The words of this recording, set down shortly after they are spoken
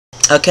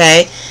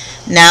Okay,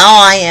 now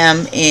I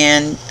am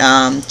in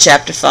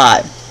chapter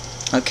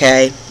 5.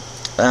 Okay,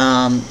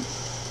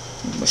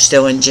 we're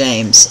still in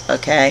James.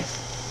 Okay,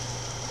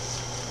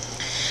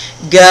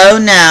 go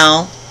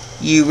now,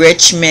 you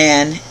rich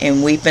men,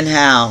 and weep and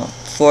howl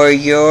for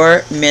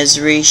your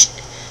misery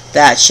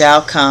that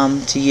shall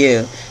come to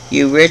you.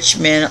 You rich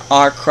men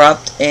are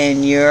corrupt,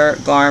 and your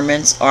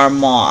garments are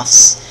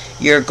moths.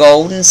 Your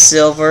gold and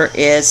silver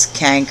is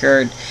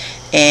cankered,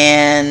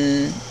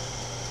 and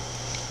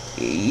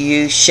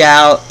you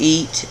shall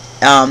eat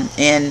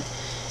and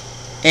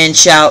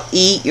shall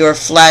eat your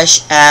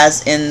flesh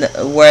as in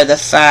where the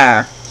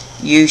fire.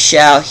 You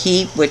shall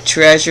heap with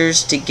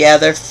treasures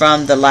together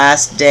from the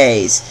last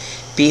days.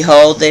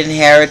 Behold the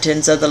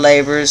inheritance of the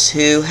laborers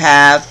who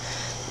have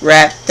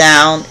wrapped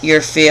down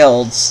your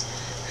fields,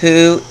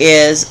 who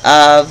is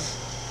of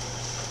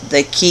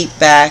the keep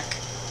back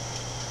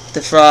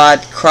the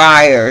fraud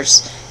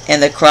criers,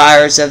 and the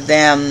criers of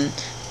them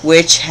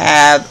which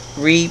have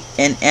reaped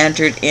and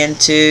entered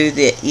into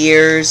the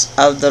ears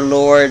of the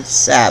Lord's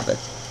Sabbath.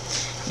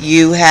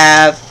 You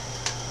have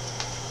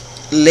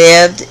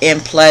lived in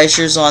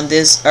pleasures on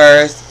this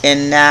earth,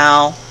 and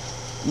now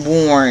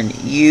warn,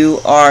 you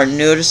are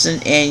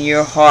noticing in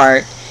your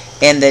heart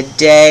in the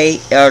day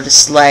of the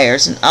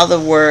slayers. In other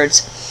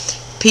words,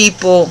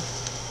 people,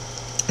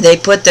 they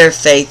put their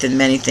faith in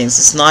many things.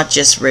 It's not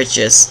just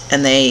riches,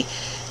 and they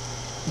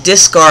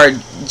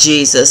discard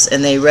Jesus,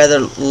 and they rather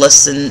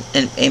listen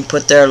and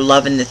put their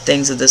love in the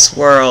things of this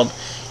world.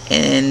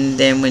 And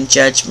then when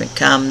judgment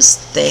comes,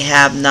 they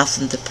have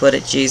nothing to put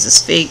at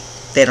Jesus' feet.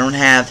 They don't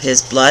have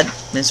his blood,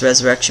 his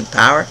resurrection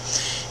power.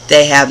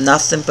 They have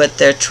nothing but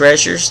their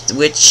treasures,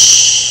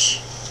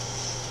 which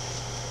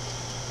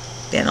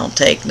they don't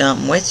take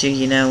nothing with you.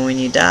 You know, when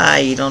you die,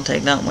 you don't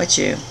take nothing with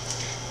you.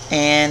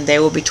 And they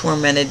will be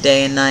tormented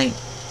day and night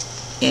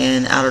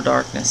in outer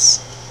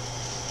darkness.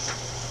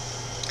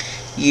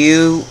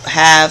 You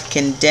have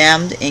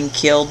condemned and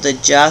killed the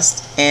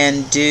just,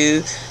 and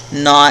do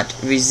not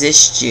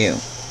resist you.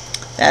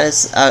 That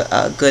is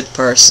a good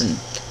person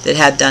that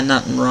had done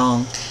nothing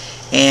wrong,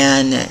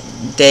 and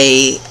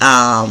they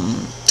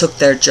took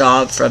their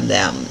job from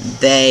them.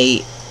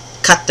 They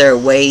cut their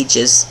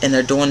wages, and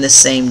they're doing the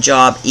same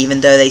job even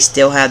though they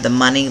still have the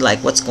money. Like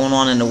what's going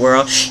on in the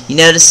world, you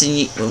notice,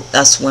 and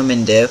us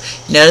women do,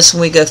 you notice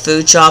when we go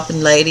food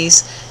shopping,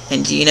 ladies,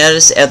 and do you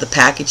notice the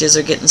packages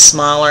are getting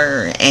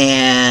smaller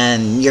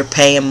and you're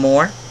paying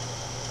more?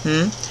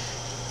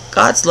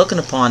 God's looking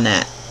upon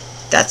that.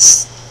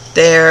 That's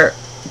their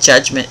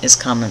judgment is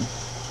coming.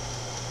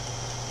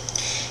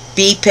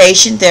 Be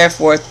patient,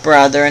 therefore,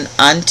 brethren,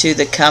 unto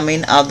the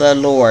coming of the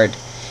Lord.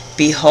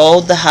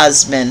 Behold, the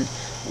husband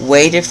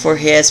waited for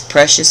his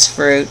precious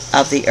fruit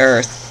of the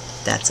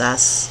earth. That's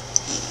us.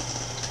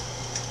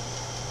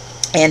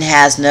 And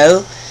has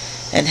no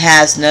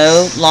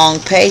long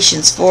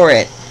patience for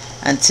it,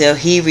 until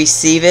he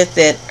receiveth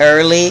it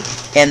early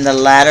in the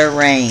latter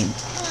rain.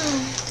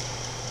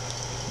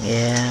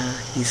 Yeah,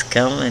 he's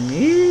coming.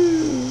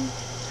 Woo.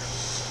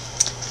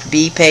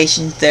 Be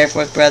patient,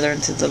 therefore,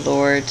 brethren, to the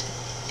Lord.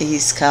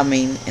 He's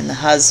coming, and the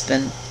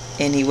husband,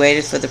 and he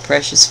waited for the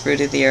precious fruit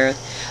of the earth.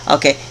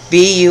 Okay,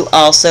 be you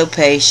also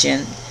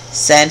patient,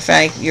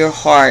 sanctify your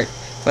heart,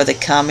 for the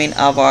coming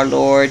of our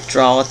Lord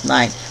draweth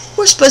nigh.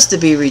 We're supposed to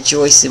be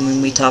rejoicing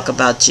when we talk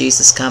about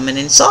Jesus coming,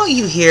 and it's all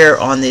you hear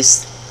on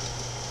this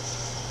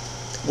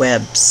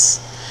webs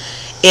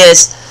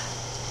is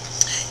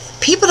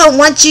people don't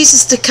want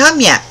Jesus to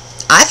come yet.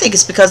 I think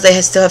it's because they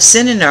still have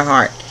sin in their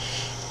heart.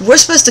 We're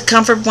supposed to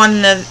comfort one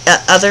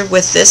another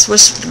with this.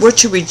 We're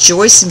to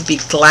rejoice and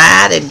be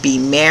glad and be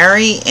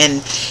merry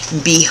and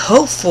be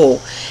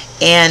hopeful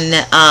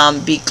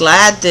and be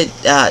glad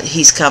that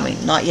he's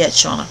coming. Not yet,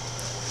 Shauna.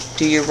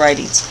 Do your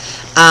writings.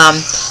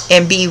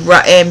 And be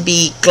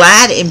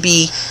glad and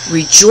be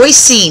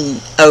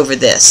rejoicing over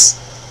this.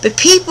 But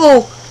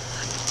people,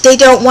 they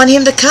don't want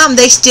him to come.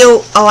 They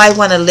still, oh, I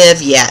want to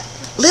live yet.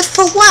 Live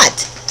for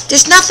what?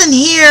 There's nothing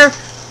here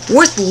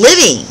worth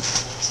living.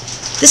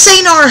 This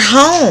ain't our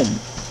home.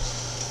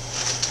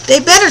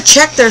 They better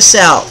check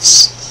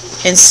themselves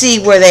and see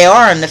where they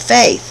are in the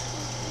faith.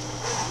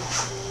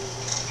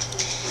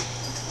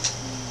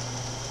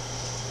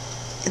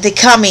 The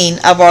coming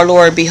of our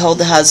Lord, behold,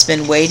 the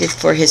husband waited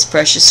for his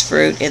precious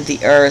fruit in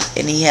the earth,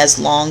 and he has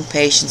long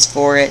patience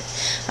for it,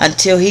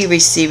 until he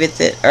receiveth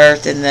the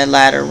earth in the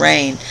latter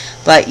rain.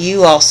 But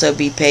you also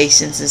be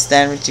patient, and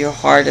stand with your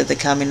heart of the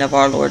coming of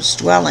our Lord's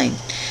dwelling.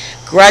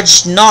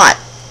 Grudge not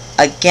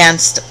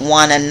against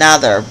one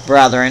another,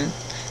 brethren,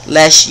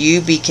 lest you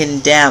be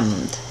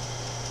condemned.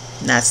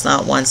 And that's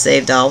not once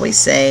saved, always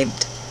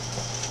saved,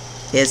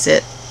 is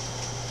it?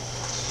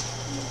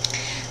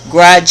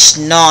 Grudge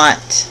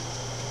not.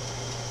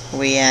 Where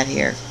we at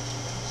here?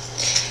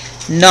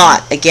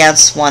 Not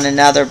against one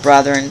another,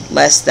 brethren,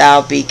 lest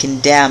thou be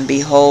condemned.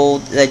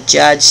 Behold, the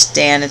judge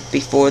standeth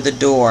before the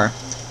door.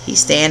 He's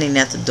standing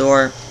at the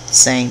door,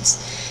 saints.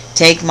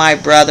 Take my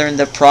brethren,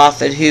 the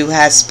prophet, who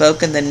has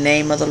spoken the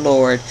name of the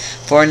Lord,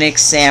 for an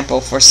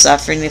example, for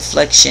suffering,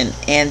 affliction,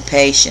 and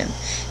patience.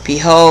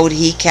 Behold,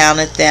 he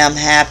counteth them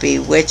happy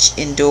which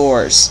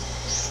endures.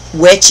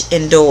 Which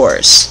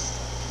endures.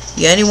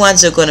 The only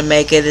ones that are going to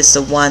make it is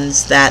the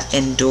ones that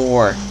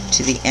endure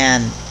to the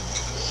end.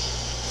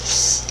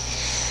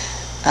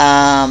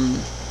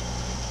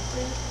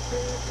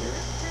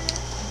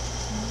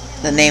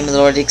 The name of the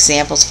Lord,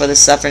 examples for the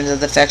sufferings of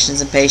the affections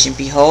and patience.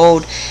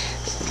 Behold,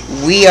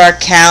 we are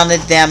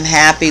counted them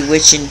happy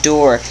which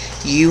endure.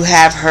 You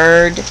have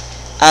heard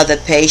of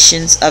the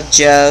patience of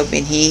Job,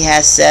 and he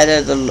has said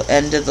of the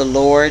end of the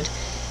Lord,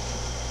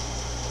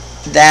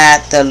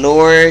 that the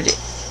Lord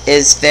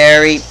is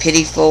very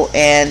pitiful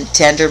and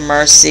tender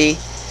mercy.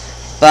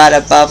 But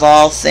above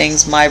all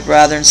things, my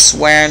brethren,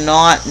 swear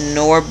not,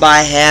 nor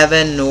by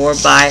heaven, nor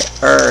by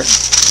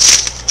earth,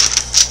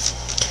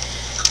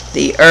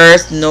 the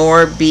earth,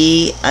 nor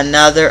be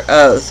another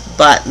oath,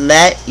 but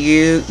let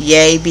you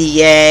yea be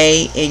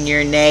yea, and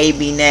your nay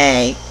be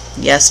nay,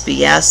 yes be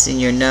yes,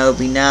 and your no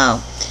be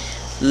no,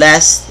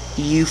 lest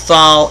you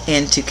fall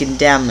into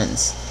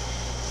condemnance.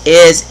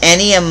 Is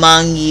any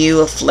among you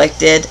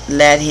afflicted?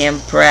 Let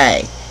him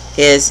pray.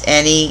 Is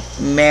any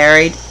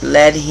married?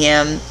 Let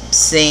him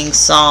sing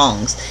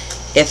songs.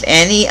 If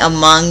any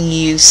among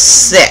you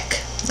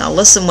sick, now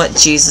listen what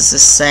Jesus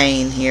is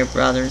saying here,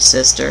 brother and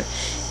sister.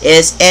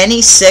 Is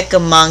any sick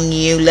among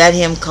you? Let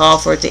him call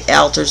for the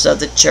elders of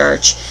the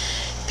church.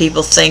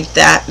 People think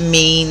that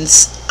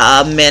means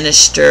a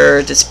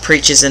minister that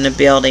preaches in a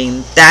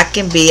building. That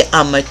can be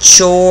a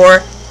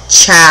mature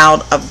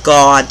child of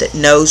God that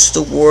knows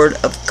the Word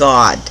of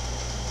God.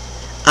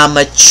 A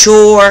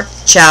mature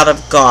child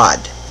of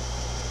God.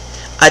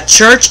 A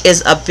church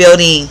is a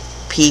building,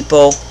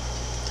 people.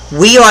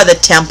 We are the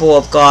temple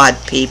of God,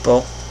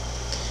 people.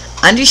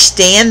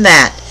 Understand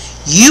that.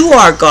 You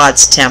are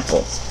God's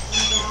temple.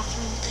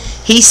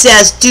 He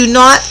says, do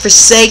not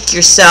forsake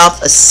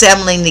yourself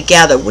assembling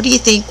together. What do you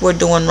think we're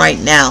doing right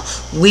now?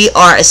 We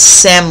are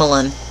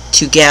assembling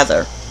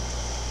together.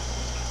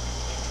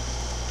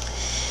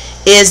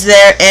 Is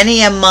there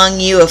any among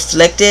you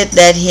afflicted?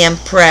 Let him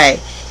pray.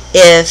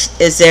 Is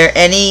there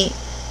any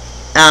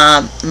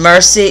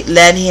mercy?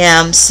 Let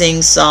him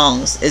sing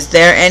songs. Is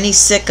there any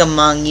sick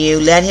among you?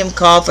 Let him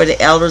call for the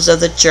elders of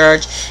the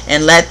church,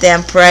 and let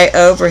them pray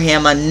over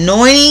him,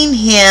 anointing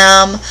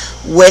him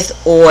with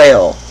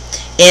oil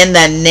in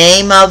the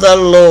name of the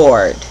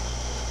Lord.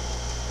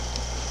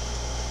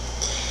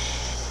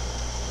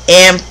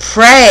 And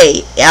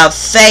pray of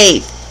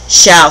faith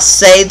shall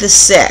save the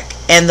sick,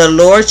 and the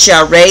Lord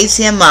shall raise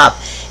him up.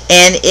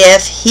 And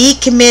if he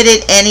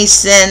committed any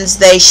sins,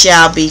 they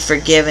shall be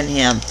forgiven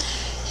him.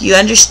 You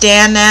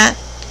understand that?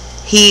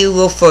 He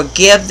will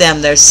forgive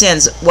them their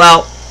sins.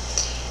 Well,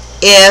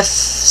 if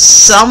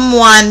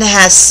someone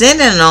has sin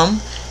in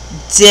them,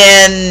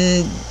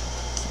 then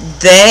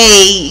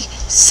they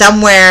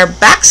somewhere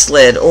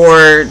backslid,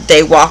 or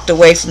they walked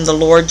away from the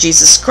Lord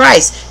Jesus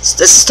Christ. So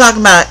this is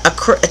talking about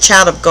a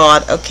child of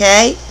God,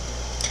 okay?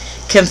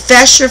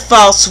 Confess your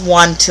faults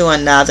one to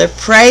another.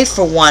 Pray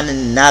for one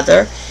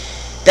another,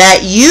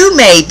 that you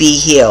may be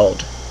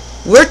healed.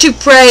 We're to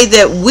pray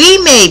that we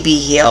may be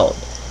healed.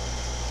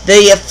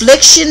 The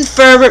affliction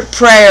fervent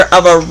prayer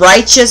of a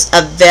righteous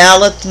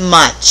availeth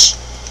much.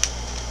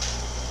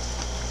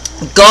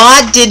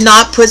 God did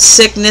not put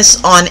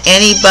sickness on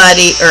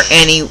anybody or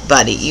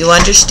anybody. You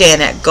understand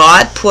that?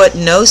 God put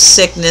no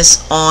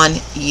sickness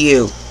on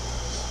you.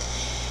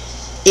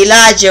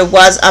 Elijah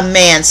was a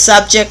man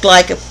subject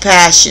like of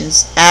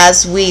passions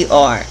as we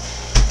are,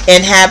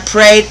 and had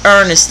prayed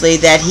earnestly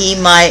that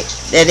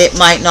it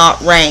might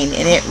not rain,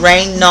 and it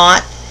rained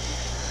not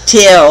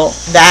till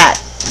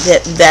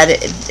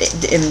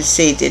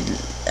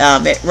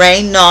it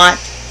rained not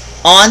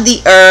on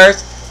the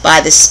earth by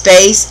the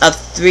space of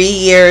 3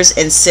 years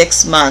and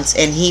 6 months.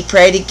 And he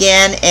prayed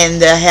again,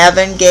 and the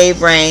heaven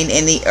gave rain,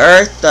 and the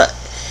earth the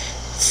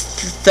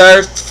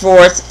third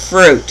forth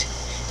fruit.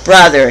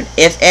 Brethren,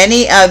 if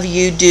any of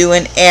you do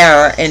an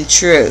error in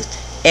truth,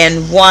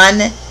 and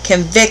one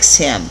convicts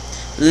him,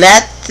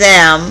 let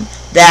them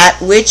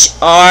that which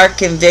are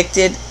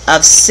convicted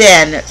of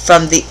sin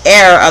from the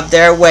error of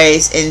their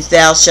ways, and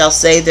thou shalt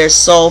save their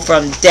soul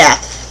from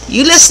death.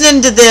 You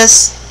listening to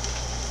this?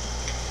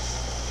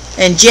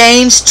 In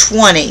James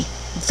 20,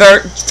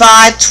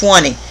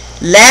 5:20,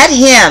 let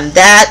him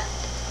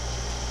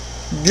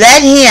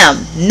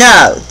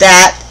know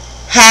that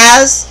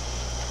has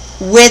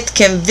with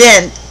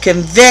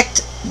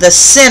convict the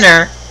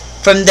sinner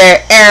from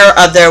their error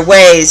of their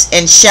ways,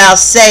 and shall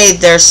save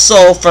their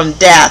soul from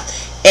death,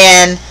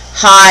 and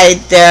hide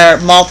their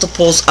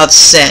multiples of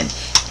sin.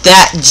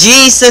 That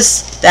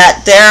Jesus,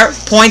 that there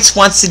points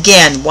once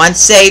again, once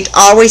saved,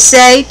 always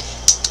saved.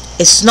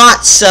 It's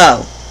not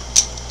so.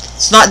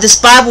 It's not. This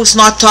Bible is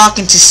not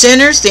talking to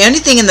sinners. The only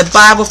thing in the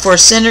Bible for a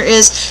sinner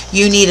is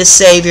you need a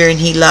Savior, and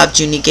He loved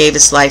you, and He gave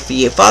His life for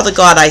you. Father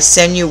God, I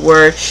send you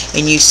word,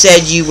 and you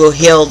said you will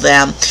heal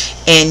them,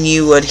 and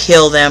you would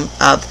heal them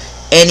of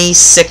any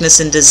sickness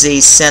and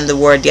disease. Send the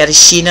word. In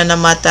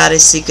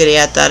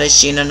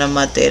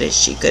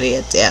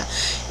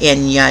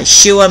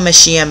Yeshua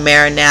Mashiach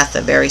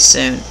Maranatha, very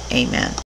soon. Amen.